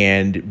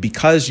 And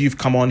because you've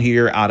come on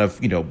here out of,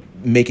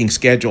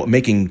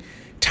 making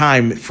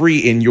time free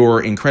in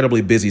your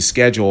incredibly busy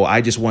schedule,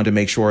 I just wanted to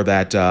make sure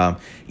that,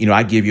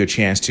 I give you a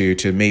chance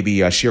to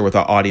maybe share with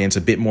our audience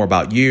a bit more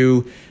about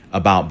you,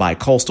 about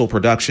Bicoastal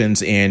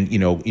Productions, and,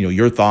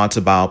 your thoughts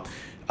about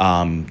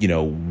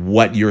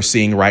what you're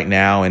seeing right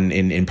now, and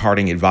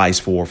imparting advice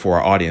for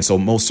our audience. So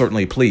most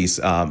certainly, please,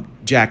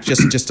 Jack,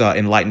 just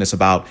enlighten us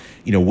about,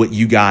 what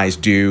you guys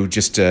do,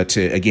 just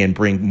to again,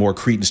 bring more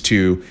credence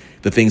to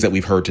the things that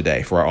we've heard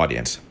today for our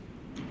audience.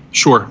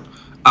 Sure.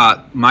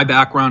 My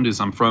background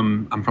is I'm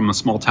from a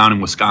small town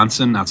in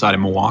Wisconsin outside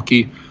of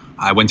Milwaukee.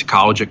 I went to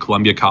college at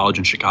Columbia College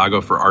in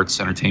Chicago for arts,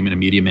 entertainment, and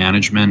media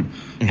management.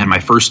 Mm-hmm. And my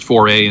first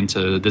foray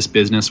into this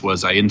business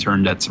was I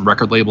interned at some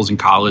record labels in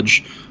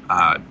college.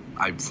 I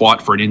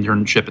fought for an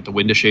internship at the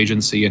Windish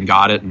Agency and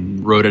got it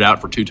and wrote it out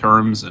for 2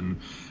 terms. And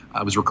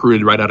I was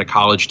recruited right out of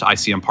college to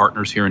ICM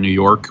Partners here in New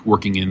York,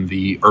 working in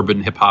the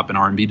urban hip hop and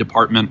R&B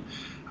department.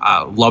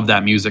 Love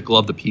that music,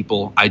 love the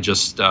people. I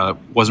just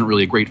wasn't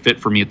really a great fit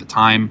for me at the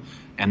time.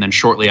 And then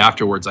shortly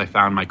afterwards, I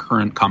found my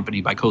current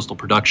company, Bicoastal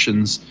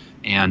Productions,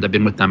 and I've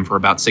been with them for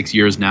about 6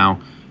 years now.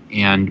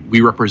 And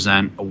we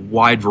represent a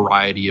wide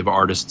variety of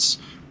artists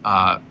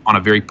on a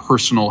very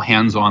personal,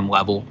 hands-on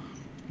level.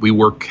 We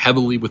work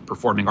heavily with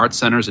performing arts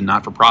centers and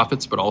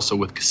not-for-profits, but also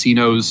with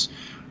casinos,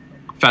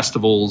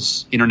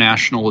 festivals,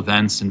 international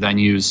events and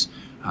venues,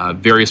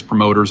 various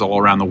promoters all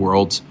around the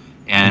world.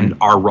 And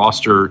our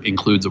roster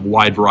includes a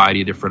wide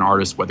variety of different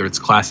artists, whether it's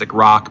classic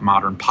rock,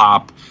 modern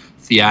pop,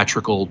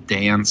 theatrical,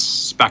 dance,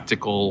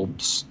 spectacle.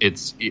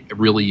 It's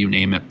really, you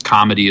name it.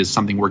 Comedy is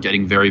something we're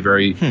getting very,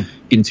 very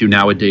into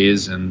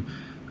nowadays. And,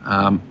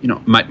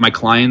 my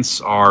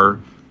clients are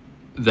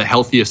the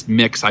healthiest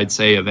mix, I'd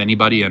say, of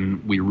anybody.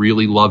 And we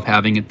really love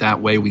having it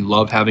that way. We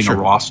love having a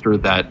roster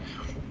that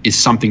is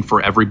something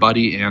for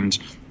everybody. And,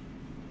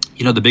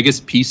 the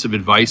biggest piece of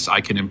advice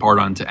I can impart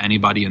on to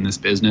anybody in this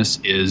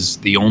business is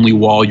the only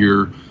wall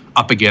you're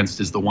up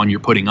against is the one you're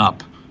putting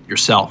up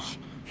yourself.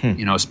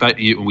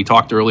 We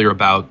talked earlier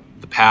about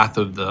the path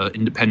of the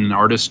independent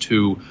artist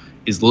who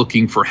is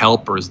looking for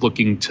help or is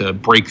looking to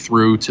break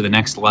through to the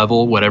next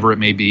level, whatever it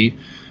may be.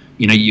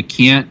 You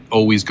can't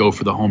always go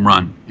for the home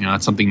run.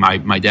 That's something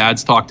my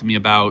dad's talked to me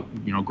about,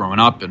 growing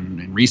up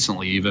and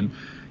recently even.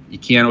 You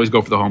can't always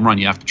go for the home run.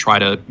 You have to try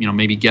to,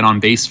 maybe get on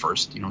base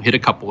first, hit a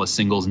couple of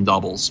singles and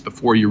doubles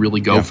before you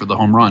really go for the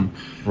home run.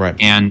 Right.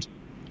 And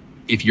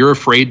if you're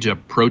afraid to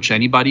approach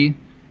anybody,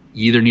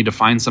 you either need to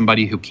find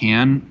somebody who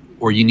can,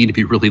 or you need to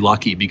be really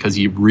lucky, because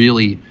you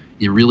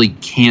really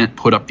can't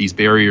put up these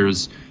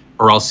barriers,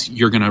 or else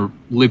you're going to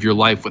live your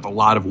life with a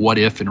lot of what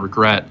if and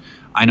regret.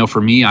 I know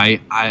for me, I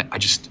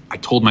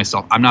told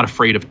myself, I'm not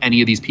afraid of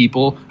any of these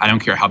people. I don't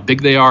care how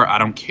big they are. I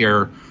don't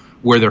care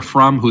where they're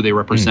from, who they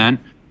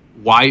represent.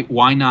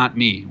 Why not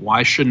me?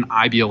 Why shouldn't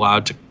I be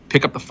allowed to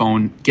pick up the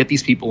phone, get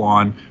these people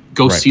on,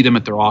 go see them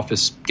at their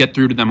office, get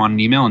through to them on an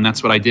email? And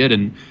that's what I did.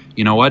 And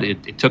you know what?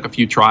 It took a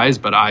few tries,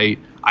 but I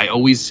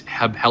always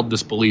have held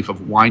this belief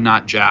of why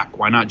not Jack?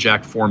 Why not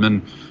Jack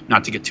Foreman?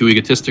 Not to get too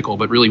egotistical,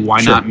 but really, why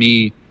not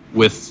me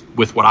with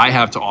what I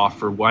have to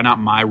offer? Why not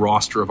my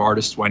roster of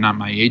artists? Why not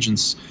my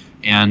agents?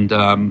 And,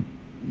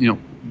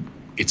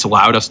 it's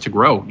allowed us to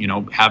grow,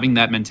 having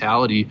that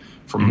mentality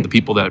from the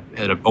people that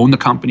have owned the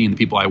company and the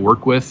people I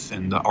work with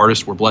and the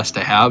artists we're blessed to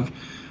have.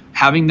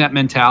 Having that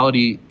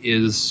mentality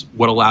is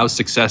what allows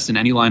success in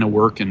any line of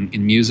work. And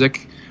in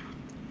music,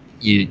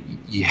 you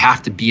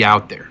have to be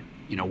out there.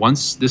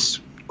 Once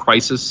this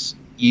crisis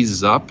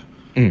eases up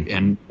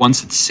and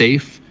once it's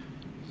safe,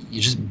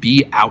 you just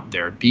be out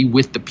there, be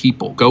with the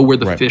people, go where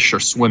the fish are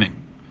swimming.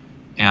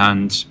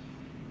 And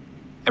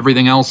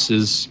everything else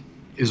is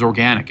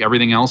organic.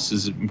 Everything else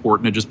is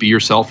important to just be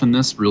yourself in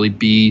this, really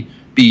be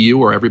you,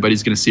 or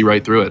everybody's going to see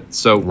right through it.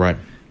 So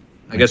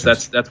I guess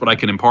that's what I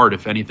can impart,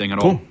 if anything at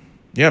all.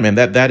 Yeah, man,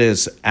 that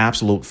is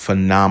absolute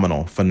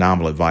phenomenal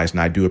advice. And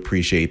I do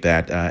appreciate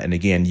that. And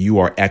again, you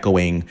are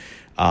echoing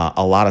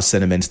a lot of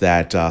sentiments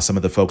that some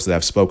of the folks that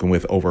I've spoken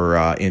with over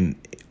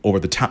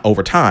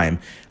time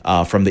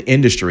from the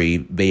industry,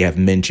 they have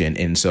mentioned.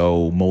 And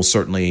so most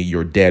certainly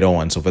you're dead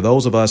on. So for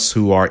those of us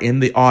who are in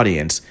the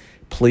audience,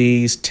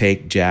 please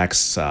take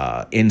Jack's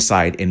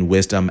insight and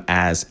wisdom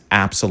as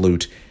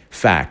absolute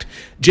fact.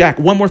 Jack,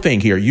 one more thing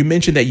here. You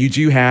mentioned that you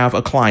do have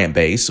a client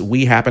base.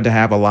 We happen to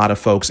have a lot of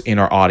folks in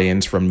our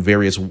audience from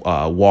various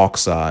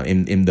walks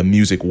in the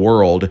music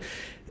world.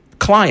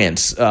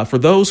 Clients, for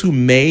those who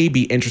may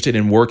be interested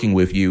in working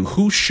with you,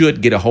 who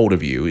should get a hold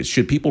of you?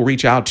 Should people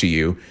reach out to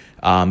you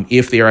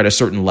if they're at a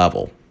certain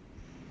level?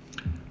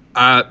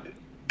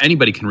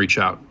 Anybody can reach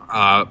out.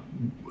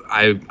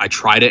 I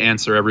try to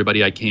answer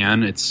everybody I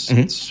can. It's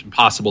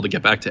impossible to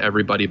get back to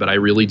everybody, but I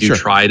really do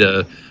try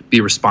to be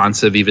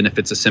responsive, even if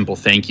it's a simple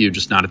thank you,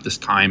 just not at this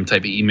time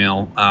type of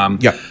email.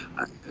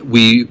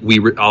 We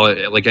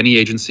like any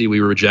agency,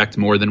 we reject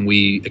more than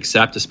we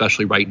accept,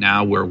 especially right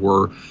now where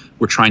we're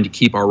trying to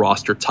keep our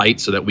roster tight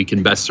so that we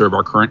can best serve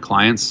our current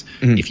clients.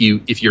 If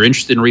you're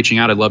interested in reaching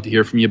out, I'd love to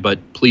hear from you,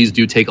 but please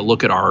do take a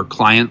look at our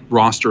client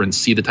roster and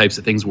see the types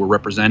of things we're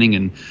representing.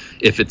 And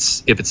if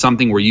it's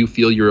something where you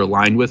feel you're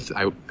aligned with,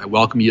 I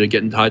welcome you to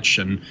get in touch.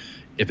 And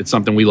if it's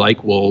something we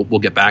like, we'll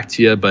get back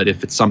to you. But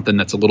if it's something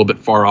that's a little bit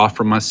far off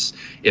from us,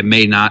 it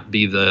may not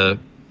be the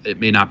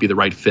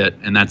right fit.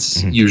 And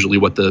that's usually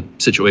what the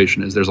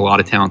situation is. There's a lot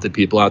of talented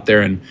people out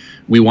there, and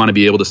we want to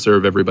be able to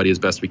serve everybody as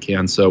best we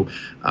can. So,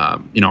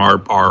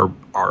 our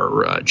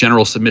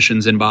general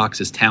submissions inbox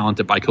is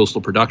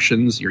talent@Bicoastal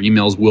Productions. Your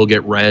emails will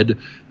get read,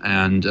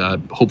 and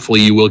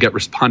hopefully you will get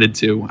responded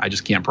to. I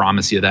just can't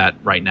promise you that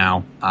right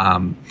now.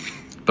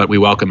 But we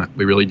welcome it.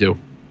 We really do.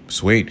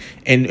 Sweet.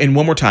 And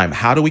one more time,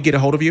 how do we get a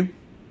hold of you?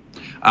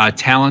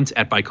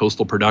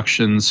 Talent@Bicoastal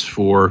Productions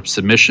for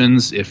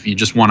submissions. If you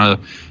just want to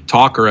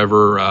talk or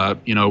ever,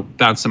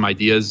 bounce some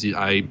ideas,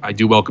 I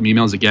do welcome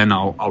emails. Again,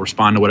 I'll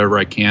respond to whatever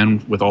I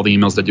can with all the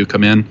emails that do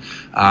come in.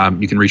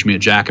 You can reach me at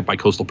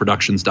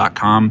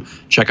jack@bicoastalproductions.com.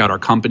 Check out our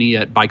company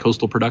at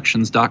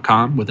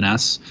bicoastalproductions.com with an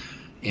S.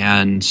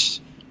 And,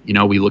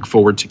 we look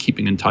forward to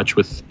keeping in touch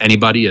with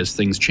anybody as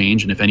things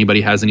change. And if anybody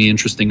has any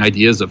interesting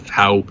ideas of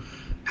how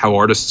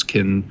artists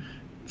can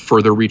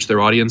further reach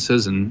their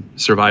audiences and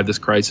survive this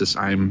crisis,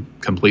 I'm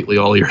completely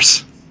all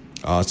ears.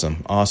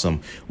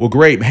 Awesome. Well,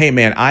 great. Hey,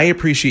 man, I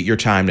appreciate your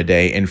time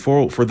today. And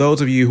for those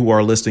of you who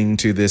are listening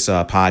to this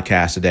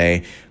podcast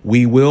today,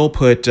 we will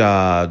put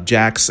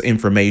Jack's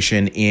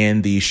information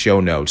in the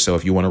show notes. So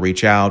if you want to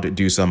reach out,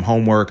 do some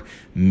homework,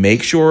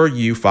 make sure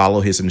you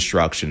follow his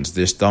instructions.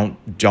 Just don't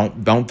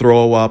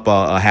throw up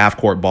a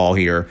half-court ball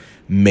here.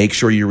 Make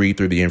sure you read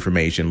through the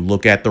information,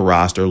 look at the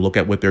roster, look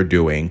at what they're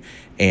doing,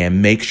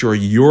 and make sure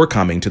you're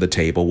coming to the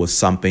table with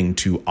something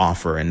to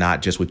offer and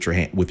not just with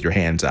your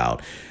hands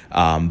out.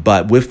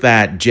 But with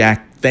that,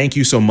 Jack, thank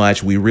you so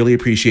much. We really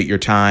appreciate your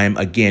time.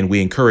 Again,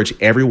 we encourage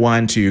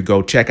everyone to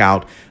go check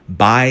out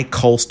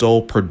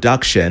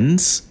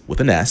bicoastalproductions with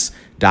an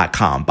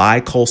S.com,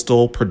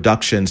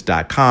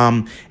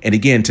 bicoastalproductions.com. And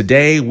again,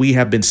 today we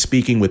have been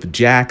speaking with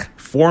Jack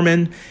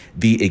Foreman,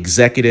 the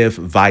Executive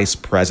Vice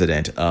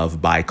President of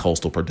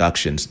Bicoastal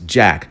Productions.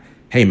 Jack,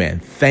 hey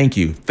man, thank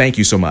you. Thank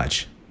you so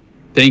much.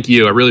 Thank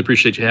you. I really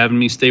appreciate you having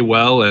me. Stay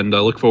well, and I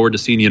look forward to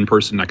seeing you in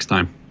person next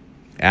time.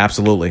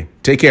 Absolutely.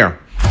 Take care.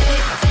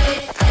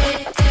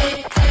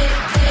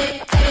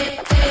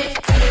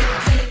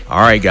 All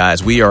right,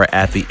 guys, we are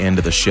at the end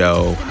of the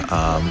show.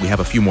 We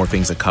have a few more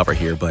things to cover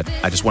here, but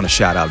I just want to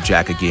shout out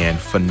Jack again.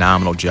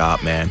 Phenomenal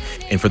job, man.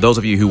 And for those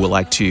of you who would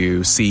like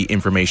to see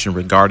information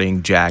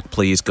regarding Jack,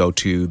 please go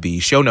to the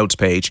show notes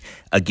page.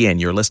 Again,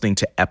 you're listening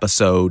to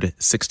episode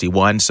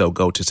 61, so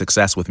go to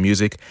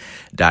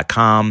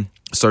successwithmusic.com,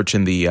 search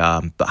in the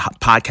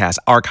podcast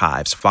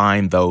archives,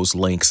 find those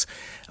links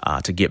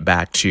to get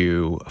back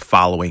to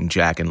following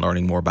Jack and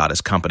learning more about his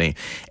company.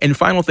 And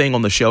final thing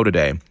on the show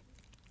today,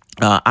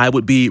 I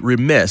would be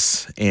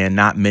remiss in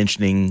not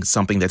mentioning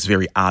something that's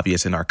very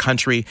obvious in our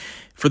country.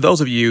 For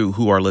those of you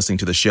who are listening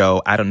to the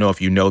show, I don't know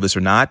if you know this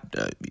or not,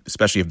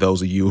 especially if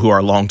those of you who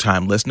are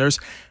longtime listeners,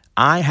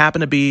 I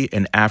happen to be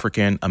an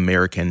African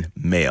American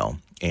male,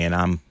 and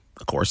I'm,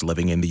 of course,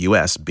 living in the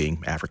U.S.,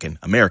 being African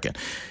American.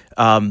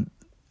 Among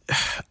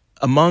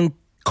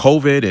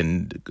COVID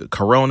and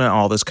Corona,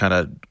 all this kind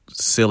of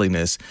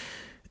silliness,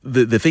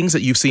 the things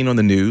that you've seen on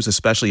the news,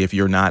 especially if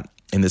you're not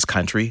in this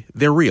country,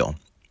 they're real.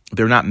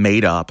 They're not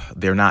made up.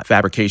 They're not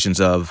fabrications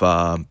of,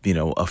 a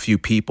few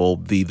people.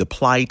 The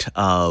plight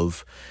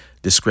of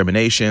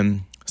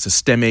discrimination,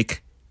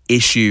 systemic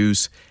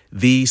issues,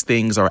 these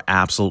things are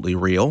absolutely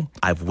real.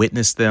 I've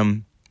witnessed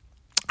them.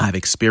 I've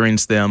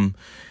experienced them.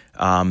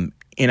 And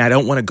I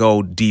don't want to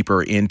go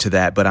deeper into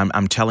that, but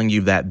I'm telling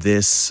you that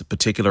this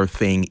particular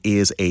thing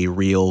is a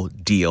real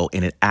deal,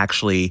 and it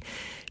actually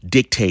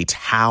dictates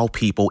how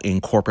people in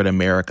corporate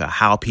America,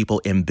 how people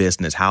in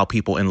business, how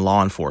people in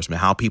law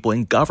enforcement, how people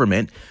in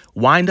government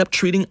wind up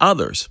treating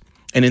others.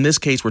 And in this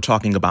case, we're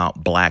talking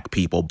about Black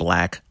people.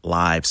 Black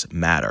lives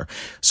matter.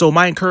 So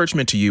my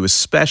encouragement to you,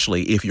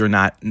 especially if you're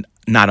not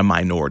a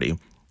minority,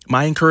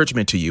 my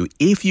encouragement to you,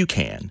 if you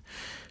can,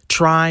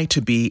 try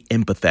to be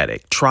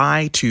empathetic.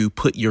 Try to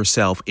put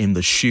yourself in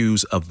the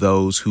shoes of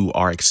those who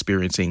are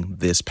experiencing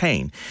this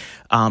pain.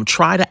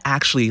 Try to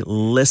actually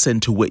listen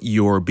to what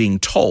you're being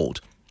told.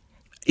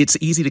 It's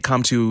easy to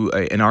come to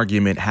an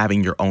argument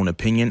having your own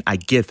opinion. I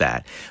get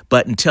that.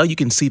 But until you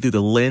can see through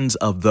the lens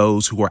of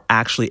those who are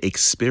actually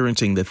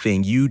experiencing the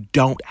thing, you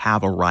don't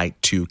have a right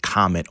to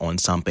comment on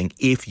something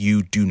if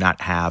you do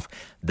not have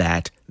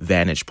that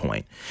vantage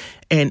point.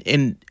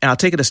 And I'll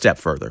take it a step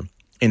further.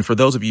 And for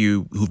those of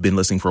you who've been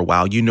listening for a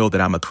while, you know that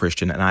I'm a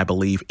Christian and I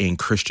believe in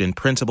Christian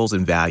principles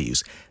and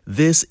values.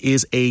 This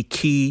is a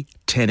key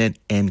tenet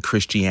in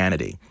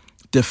Christianity: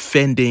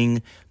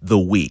 defending the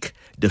weak,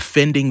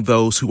 defending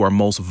those who are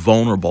most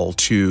vulnerable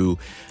to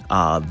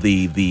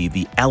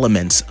the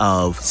elements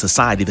of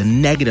society, the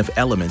negative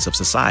elements of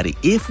society.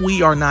 If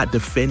we are not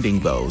defending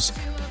those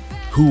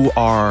who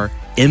are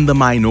in the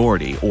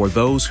minority or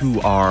those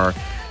who are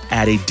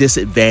at a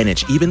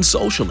disadvantage, even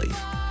socially,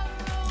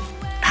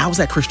 how is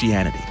that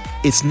Christianity?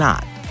 It's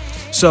not.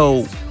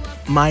 So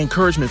my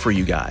encouragement for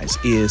you guys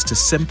is to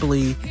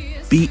simply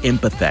be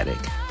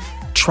empathetic,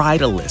 try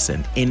to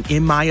listen, and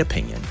in my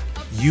opinion,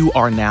 you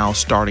are now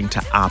starting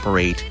to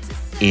operate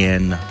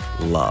in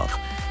love.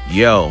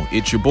 Yo,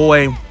 it's your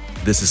boy.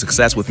 This is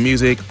Success with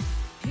Music,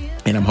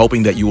 and I'm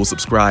hoping that you will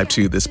subscribe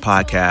to this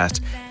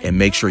podcast and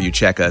make sure you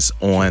check us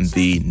on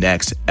the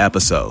next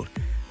episode.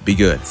 Be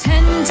good.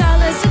 $10 of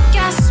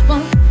gas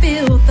won't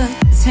fill the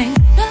tank.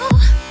 No,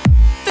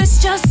 this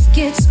just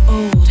gets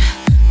old.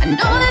 I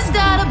know there's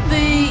gotta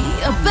be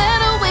a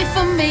better way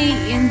for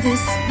me in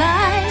this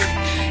life.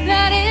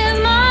 That is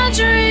my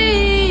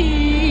dream.